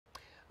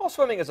Well,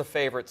 swimming is a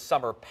favorite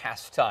summer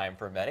pastime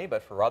for many,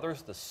 but for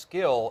others, the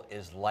skill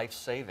is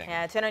life-saving.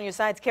 Yeah, 10 on your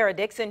side's Kara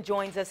Dixon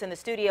joins us in the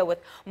studio with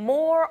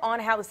more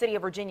on how the city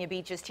of Virginia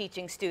Beach is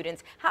teaching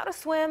students how to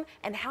swim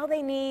and how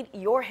they need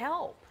your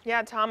help.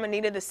 Yeah, Tom and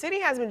Anita, the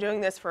city has been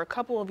doing this for a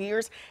couple of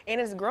years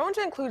and has grown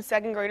to include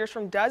second graders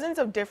from dozens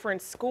of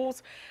different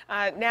schools.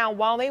 Now,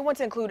 while they want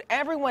to include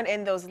everyone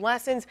in those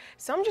lessons,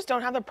 some just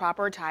don't have the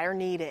proper attire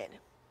needed.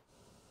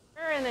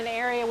 We're in an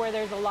area where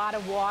there's a lot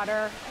of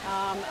water,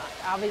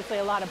 obviously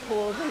a lot of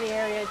pools in the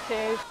area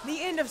too.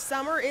 The end of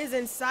summer is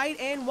in sight,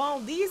 and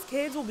while these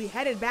kids will be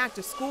headed back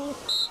to school,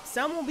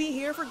 some will be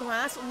here for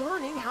class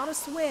learning how to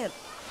swim.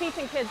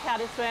 Teaching kids how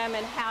to swim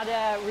and how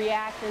to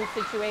react in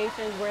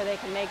situations where they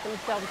can make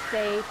themselves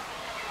safe,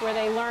 where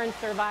they learn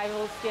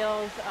survival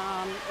skills.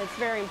 It's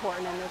very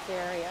important in this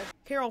area.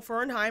 Carol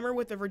Fernheimer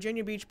with the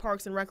Virginia Beach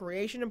Parks and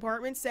Recreation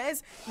Department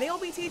says they'll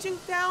be teaching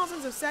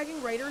thousands of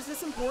second graders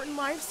this important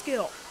life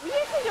skill. We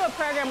usually do a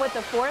program with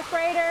the fourth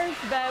graders,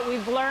 but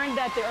we've learned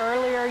that the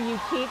earlier you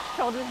teach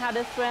children how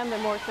to swim, the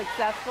more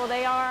successful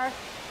they are.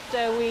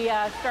 So we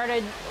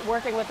started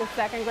working with the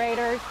second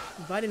graders.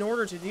 But in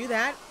order to do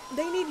that,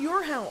 they need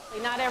your help.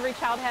 Not every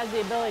child has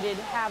the ability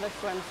to have a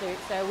swimsuit,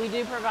 so we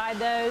do provide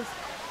those.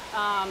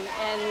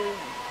 And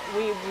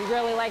we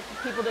really like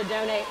people to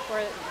donate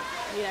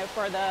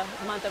for the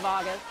month of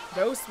August.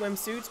 Those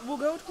swimsuits will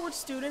go towards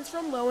students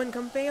from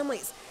low-income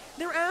families.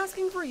 They're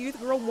asking for youth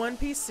girl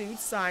one-piece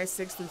suits size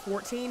 6 through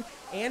 14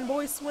 and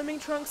boys swimming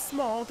trunks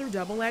small through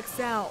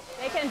XXL.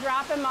 They can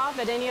drop them off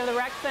at any of the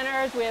rec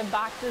centers. We have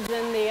boxes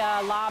in the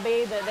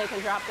lobby that they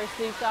can drop their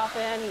suits off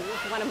in. You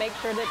just want to make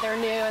sure that they're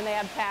new and they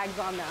have tags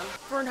on them.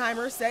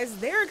 Fernheimer says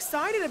they're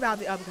excited about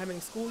the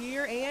upcoming school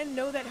year and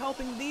know that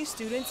helping these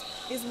students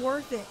is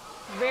worth it.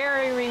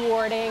 Very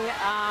rewarding.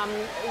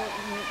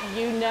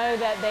 You know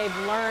that they've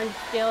learned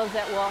skills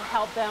that will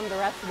help them the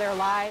rest of their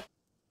life.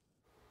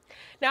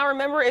 Now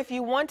remember, if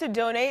you want to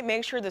donate,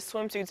 make sure the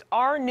swimsuits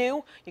are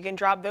new. You can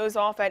drop those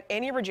off at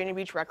any Virginia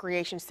Beach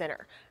Recreation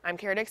Center. I'm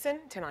Kara Dixon,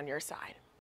 10 on your side.